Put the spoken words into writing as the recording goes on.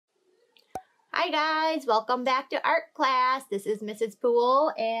Hi guys, welcome back to art class. This is Mrs.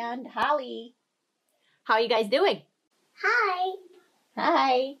 Poel and Holly. How are you guys doing? Hi.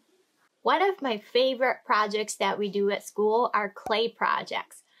 Hi. One of my favorite projects that we do at school are clay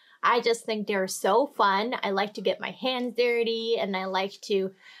projects. I just think they're so fun. I like to get my hands dirty and I like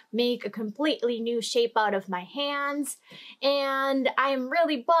to make a completely new shape out of my hands. And I'm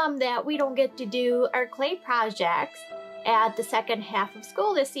really bummed that we don't get to do our clay projects at the second half of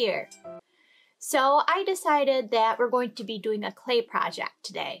school this year. So I decided that we're going to be doing a clay project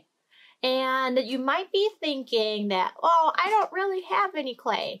today. And you might be thinking that, oh, I don't really have any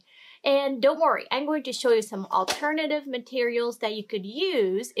clay. And don't worry, I'm going to show you some alternative materials that you could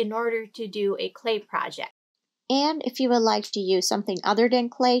use in order to do a clay project. And if you would like to use something other than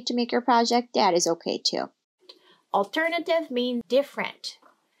clay to make your project, that is okay too. Alternative means different.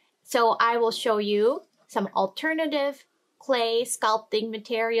 So I will show you some alternative clay sculpting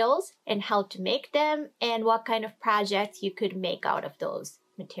materials and how to make them and what kind of projects you could make out of those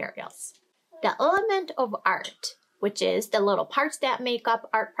materials. The element of art, which is the little parts that make up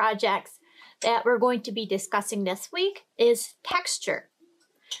art projects that we're going to be discussing this week, is texture.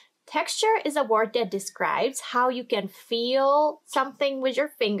 Texture is a word that describes how you can feel something with your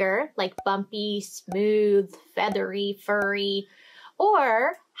finger, like bumpy, smooth, feathery, furry,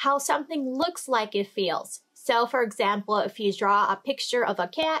 or how something looks like it feels. So for example, if you draw a picture of a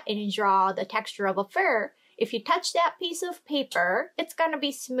cat and you draw the texture of a fur, if you touch that piece of paper, it's going to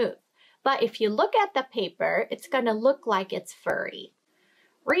be smooth. But if you look at the paper, it's going to look like it's furry.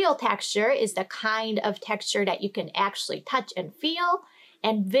 Real texture is the kind of texture that you can actually touch and feel.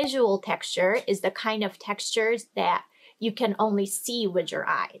 And visual texture is the kind of textures that you can only see with your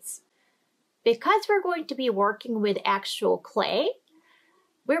eyes. Because we're going to be working with actual clay,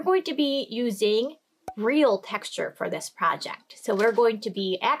 we're going to be using real texture for this project. So we're going to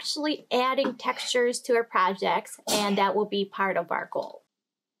be actually adding textures to our projects, and that will be part of our goal.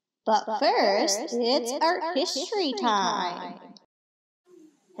 But first, it's art history time.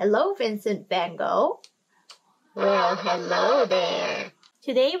 Hello, Vincent van Gogh. Well, hello there.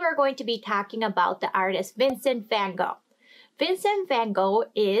 Today we're going to be talking about the artist Vincent van Gogh. Vincent van Gogh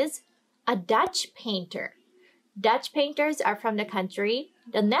is a Dutch painter. Dutch painters are from the country,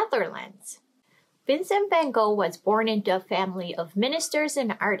 the Netherlands. Vincent van Gogh was born into a family of ministers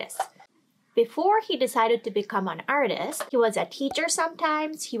and artists. Before he decided to become an artist, he was a teacher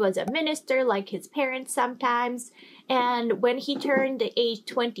sometimes, he was a minister like his parents sometimes, and when he turned the age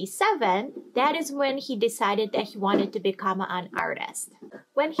 27, that is when he decided that he wanted to become an artist.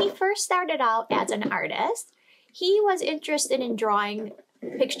 When he first started out as an artist, he was interested in drawing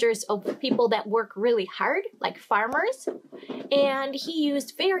pictures of people that work really hard, like farmers, and he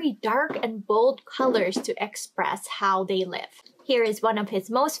used very dark and bold colors to express how they live. Here is one of his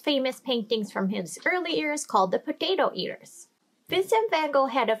most famous paintings from his early years called The Potato Eaters. Vincent van Gogh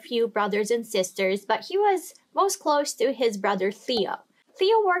had a few brothers and sisters, but he was most close to his brother Theo.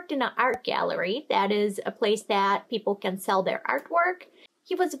 Theo worked in an art gallery, that is a place that people can sell their artwork.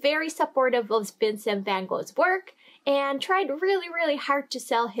 He was very supportive of Vincent van Gogh's work and tried really hard to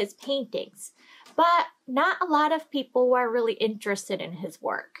sell his paintings. But not a lot of people were really interested in his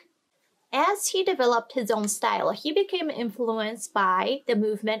work. As he developed his own style, he became influenced by the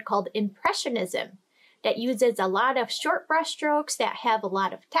movement called Impressionism that uses a lot of short brushstrokes that have a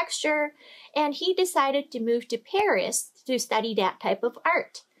lot of texture, and he decided to move to Paris to study that type of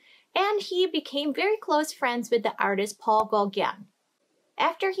art. And he became very close friends with the artist Paul Gauguin.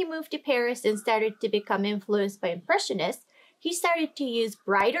 After he moved to Paris and started to become influenced by Impressionists, he started to use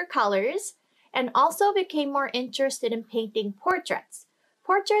brighter colors and also became more interested in painting portraits.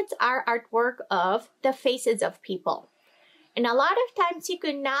 Portraits are artwork of the faces of people. And a lot of times he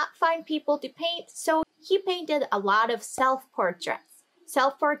could not find people to paint, so he painted a lot of self-portraits.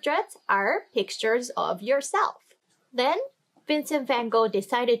 Self-portraits are pictures of yourself. Then Vincent van Gogh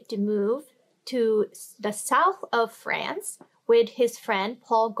decided to move to the south of France with his friend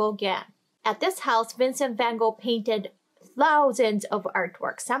Paul Gauguin. At this house, Vincent van Gogh painted thousands of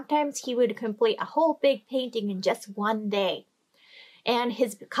artworks. Sometimes he would complete a whole big painting in just one day. And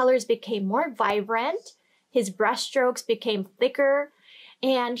his colors became more vibrant, his brushstrokes became thicker,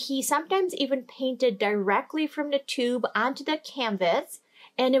 and he sometimes even painted directly from the tube onto the canvas,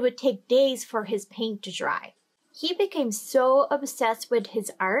 and it would take days for his paint to dry. He became so obsessed with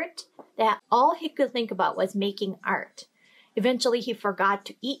his art that all he could think about was making art. Eventually, he forgot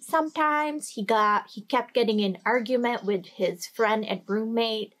to eat sometimes. He kept getting in an argument with his friend and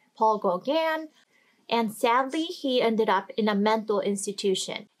roommate, Paul Gauguin. And sadly, he ended up in a mental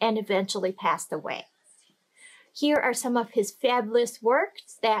institution and eventually passed away. Here are some of his fabulous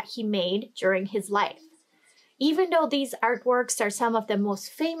works that he made during his life. Even though these artworks are some of the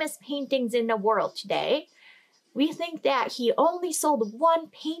most famous paintings in the world today, we think that he only sold one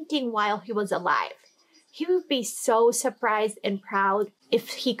painting while he was alive. He would be so surprised and proud if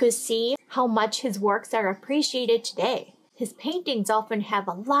he could see how much his works are appreciated today. His paintings often have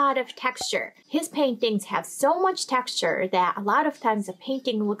a lot of texture. His paintings have so much texture that a lot of times the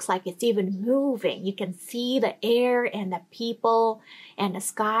painting looks like it's even moving. You can see the air and the people and the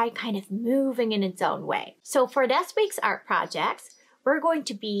sky kind of moving in its own way. So for this week's art projects, we're going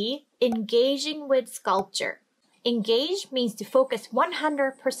to be engaging with sculpture. Engage means to focus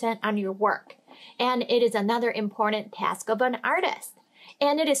 100% on your work, and it is another important task of an artist.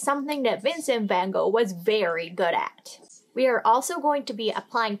 And it is something that Vincent van Gogh was very good at. We are also going to be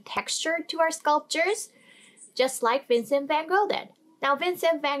applying texture to our sculptures, just like Vincent van Gogh did. Now,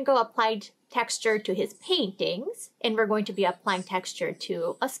 Vincent van Gogh applied texture to his paintings, and we're going to be applying texture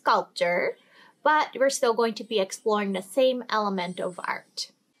to a sculpture, but we're still going to be exploring the same element of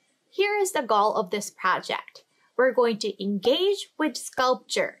art. Here is the goal of this project. We're going to engage with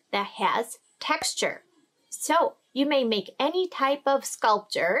sculpture that has texture. So, you may make any type of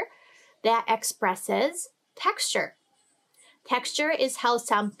sculpture that expresses texture. Texture is how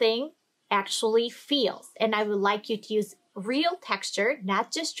something actually feels, and I would like you to use real texture,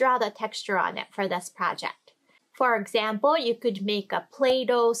 not just draw the texture on it for this project. For example, you could make a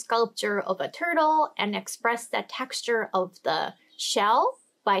Play-Doh sculpture of a turtle and express the texture of the shell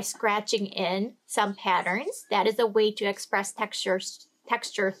by scratching in some patterns. That is a way to express texture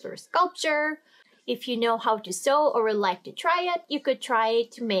through sculpture. If you know how to sew or would like to try it, you could try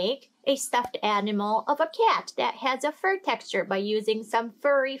to make a stuffed animal of a cat that has a fur texture by using some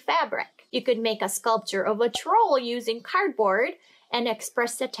furry fabric. You could make a sculpture of a troll using cardboard and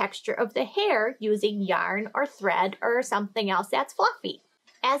express the texture of the hair using yarn or thread or something else that's fluffy.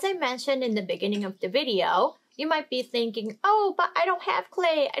 As I mentioned in the beginning of the video, you might be thinking, oh, but I don't have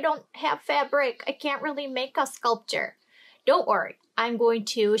clay, I don't have fabric, I can't really make a sculpture. Don't worry, I'm going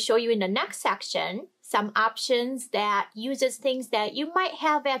to show you in the next section some options that uses things that you might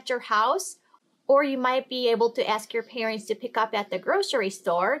have at your house, or you might be able to ask your parents to pick up at the grocery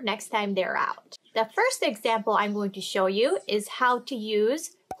store next time they're out. The first example I'm going to show you is how to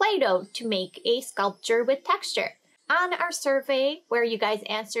use Play-Doh to make a sculpture with texture. On our survey where you guys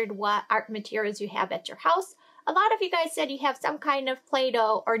answered what art materials you have at your house, a lot of you guys said you have some kind of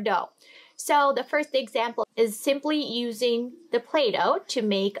Play-Doh or dough. So the first example is simply using the Play-Doh to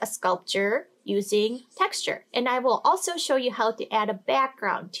make a sculpture using texture. And I will also show you how to add a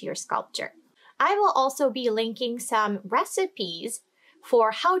background to your sculpture. I will also be linking some recipes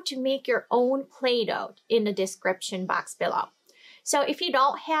for how to make your own Play-Doh in the description box below. So if you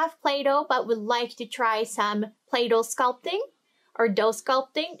don't have Play-Doh but would like to try some Play-Doh sculpting or dough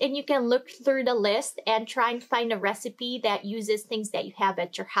sculpting, then you can look through the list and try and find a recipe that uses things that you have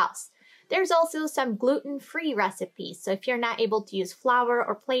at your house. There's also some gluten-free recipes. So if you're not able to use flour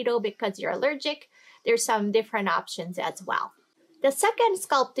or Play-Doh because you're allergic, there's some different options as well. The second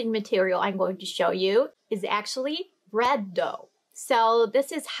sculpting material I'm going to show you is actually bread dough. So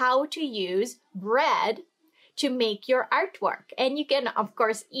this is how to use bread to make your artwork. And you can, of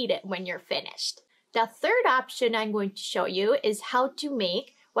course, eat it when you're finished. The third option I'm going to show you is how to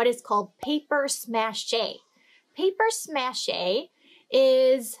make what is called paper smache. Paper smache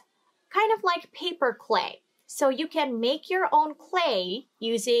is kind of like paper clay. So you can make your own clay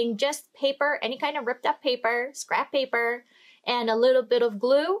using just paper, any kind of ripped up paper, scrap paper, and a little bit of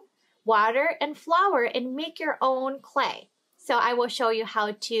glue, water, and flour, and make your own clay. So I will show you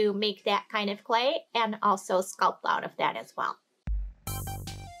how to make that kind of clay and also sculpt out of that as well.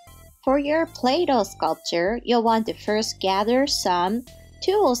 For your Play-Doh sculpture, you'll want to first gather some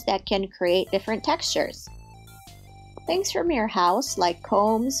tools that can create different textures. Things from your house like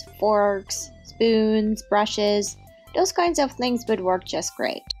combs, forks, spoons, brushes, those kinds of things would work just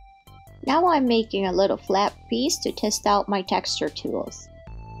great. Now I'm making a little flat piece to test out my texture tools.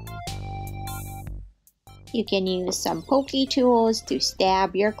 You can use some pokey tools to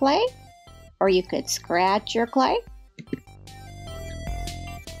stab your clay, or you could scratch your clay,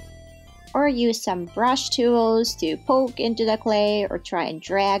 or use some brush tools to poke into the clay or try and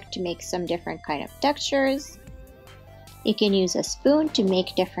drag to make some different kind of textures. You can use a spoon to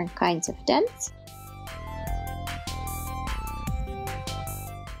make different kinds of dents.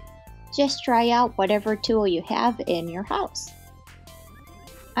 Just try out whatever tool you have in your house.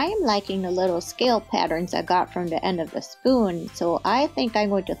 I am liking the little scale patterns I got from the end of the spoon, so I think I'm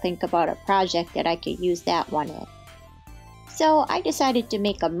going to think about a project that I could use that one in. So I decided to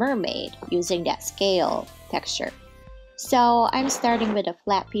make a mermaid using that scale texture. So I'm starting with a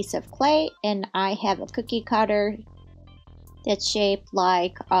flat piece of clay, and I have a cookie cutter that's shaped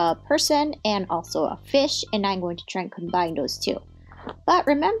like a person and also a fish, and I'm going to try and combine those two. But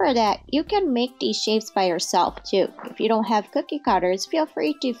remember that you can make these shapes by yourself too. If you don't have cookie cutters, feel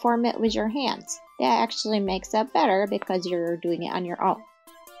free to form it with your hands. That actually makes it better because you're doing it on your own.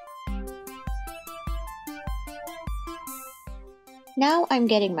 Now I'm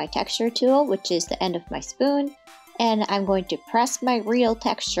getting my texture tool, which is the end of my spoon, and I'm going to press my real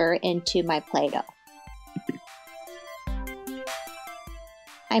texture into my Play-Doh.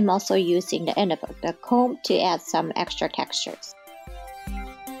 I'm also using the end of the comb to add some extra textures.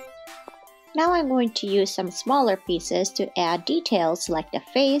 Now I'm going to use some smaller pieces to add details like the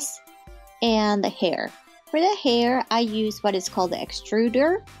face and the hair. For the hair, I use what is called the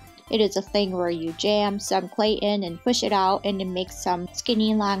extruder. It is a thing where you jam some clay in and push it out and it makes some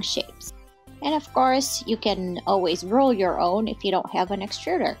skinny long shapes. And of course, you can always roll your own if you don't have an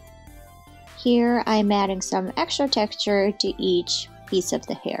extruder. Here, I'm adding some extra texture to each piece of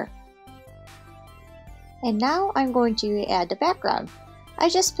the hair. And now I'm going to add the background. I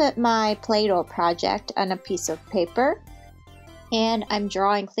just put my Play-Doh project on a piece of paper, and I'm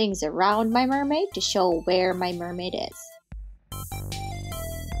drawing things around my mermaid to show where my mermaid is.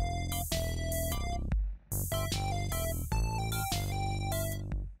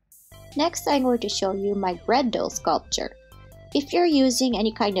 Next, I'm going to show you my bread dough sculpture. If you're using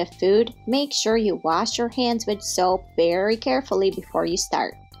any kind of food, make sure you wash your hands with soap very carefully before you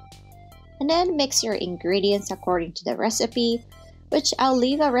start. And then mix your ingredients according to the recipe, which I'll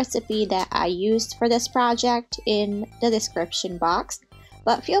leave a recipe that I used for this project in the description box,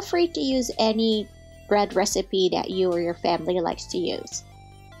 but feel free to use any bread recipe that you or your family likes to use.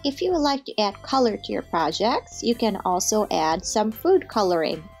 If you would like to add color to your projects, you can also add some food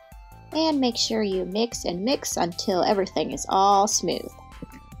coloring. And make sure you mix and mix until everything is all smooth.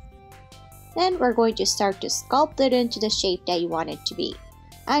 Then we're going to start to sculpt it into the shape that you want it to be.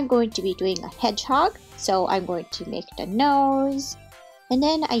 I'm going to be doing a hedgehog, so I'm going to make the nose. And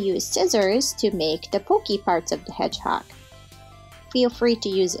then I use scissors to make the pokey parts of the hedgehog. Feel free to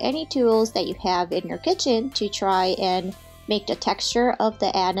use any tools that you have in your kitchen to try and make the texture of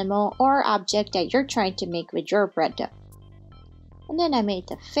the animal or object that you're trying to make with your bread dough. And then I made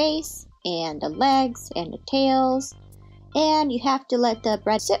the face and the legs and the tails, and you have to let the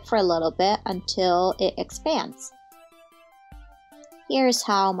bread sit for a little bit until it expands. Here's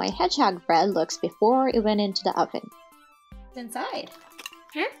how my hedgehog bread looks before it went into the oven. It's inside.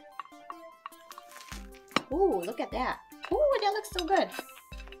 Huh? Ooh, look at that. Ooh, that looks so good.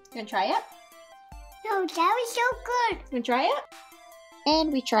 You gonna try it? No, that was so good. You gonna try it?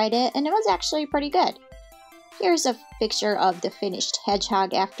 And we tried it, and it was actually pretty good. Here's a picture of the finished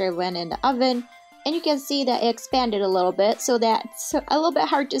hedgehog after it went in the oven, and you can see that it expanded a little bit, so that's a little bit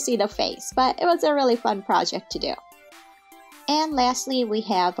hard to see the face, but it was a really fun project to do. And lastly, we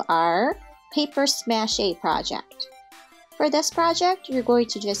have our paper smash-a project. For this project, you're going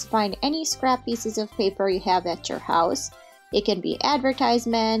to just find any scrap pieces of paper you have at your house. It can be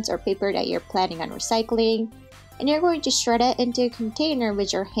advertisements or paper that you're planning on recycling, and you're going to shred it into a container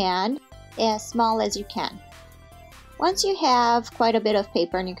with your hand as small as you can. Once you have quite a bit of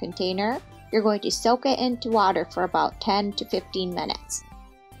paper in your container, you're going to soak it into water for about 10 to 15 minutes.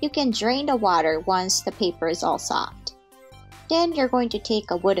 You can drain the water once the paper is all soft. Then you're going to take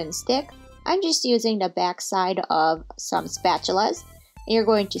a wooden stick. I'm just using the back side of some spatulas. And you're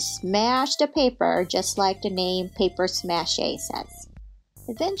going to smash the paper just like the name Paper Smash-A says.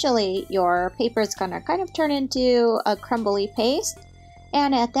 Eventually, your paper is going to kind of turn into a crumbly paste.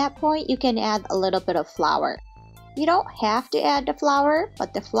 And at that point, you can add a little bit of flour. You don't have to add the flour,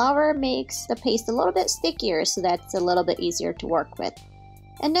 but the flour makes the paste a little bit stickier, so that's a little bit easier to work with.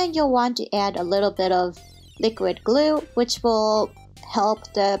 And then you'll want to add a little bit of liquid glue, which will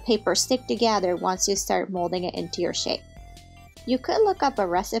help the paper stick together once you start molding it into your shape. You could look up a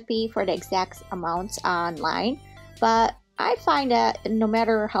recipe for the exact amounts online, but I find that no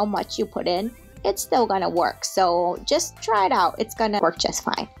matter how much you put in, it's still gonna work. So just try it out, it's gonna work just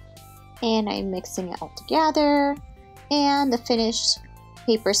fine. And I'm mixing it all together, and the finished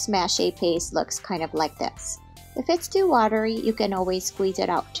paper smash-a paste looks kind of like this. If it's too watery, you can always squeeze it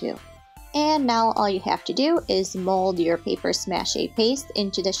out too. And now all you have to do is mold your paper smash-a paste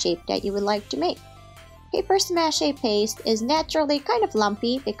into the shape that you would like to make. Paper smash-a paste is naturally kind of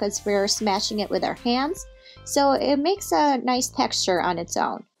lumpy because we're smashing it with our hands, so it makes a nice texture on its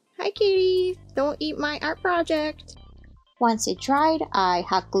own. Hi kitty, don't eat my art project. Once it dried, I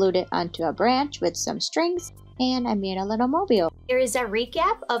hot glued it onto a branch with some strings, and I made a little mobile. Here is a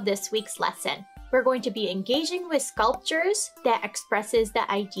recap of this week's lesson. we're going to be engaging with sculptures that expresses the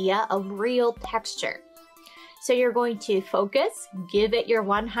idea of real texture. So you're going to focus, give it your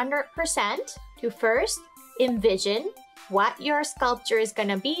 100% to first envision what your sculpture is going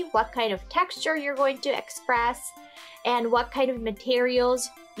to be, what kind of texture you're going to express, and what kind of materials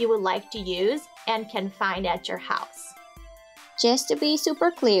you would like to use and can find at your house. Just to be super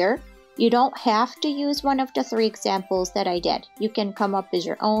clear, you don't have to use one of the 3 examples that I did. You can come up with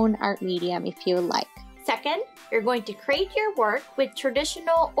your own art medium if you like. Second, you're going to create your work with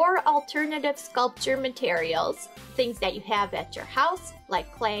traditional or alternative sculpture materials, things that you have at your house,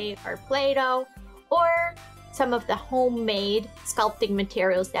 like clay or Play-Doh, or some of the homemade sculpting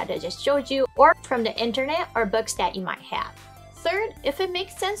materials that I just showed you, or from the internet or books that you might have. Third, if it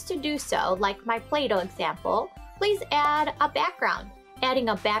makes sense to do so, like my Play-Doh example, please add a background. Adding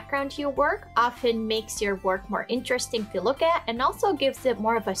a background to your work often makes your work more interesting to look at and also gives it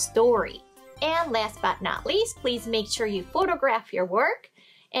more of a story. And last but not least, please make sure you photograph your work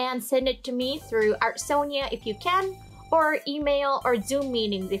and send it to me through Artsonia if you can, or email or Zoom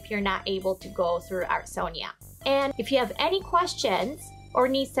meetings if you're not able to go through Artsonia. And if you have any questions or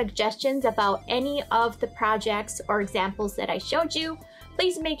need suggestions about any of the projects or examples that I showed you,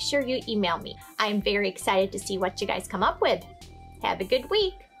 please make sure you email me. I'm very excited to see what you guys come up with. Have a good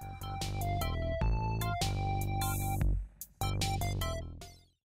week!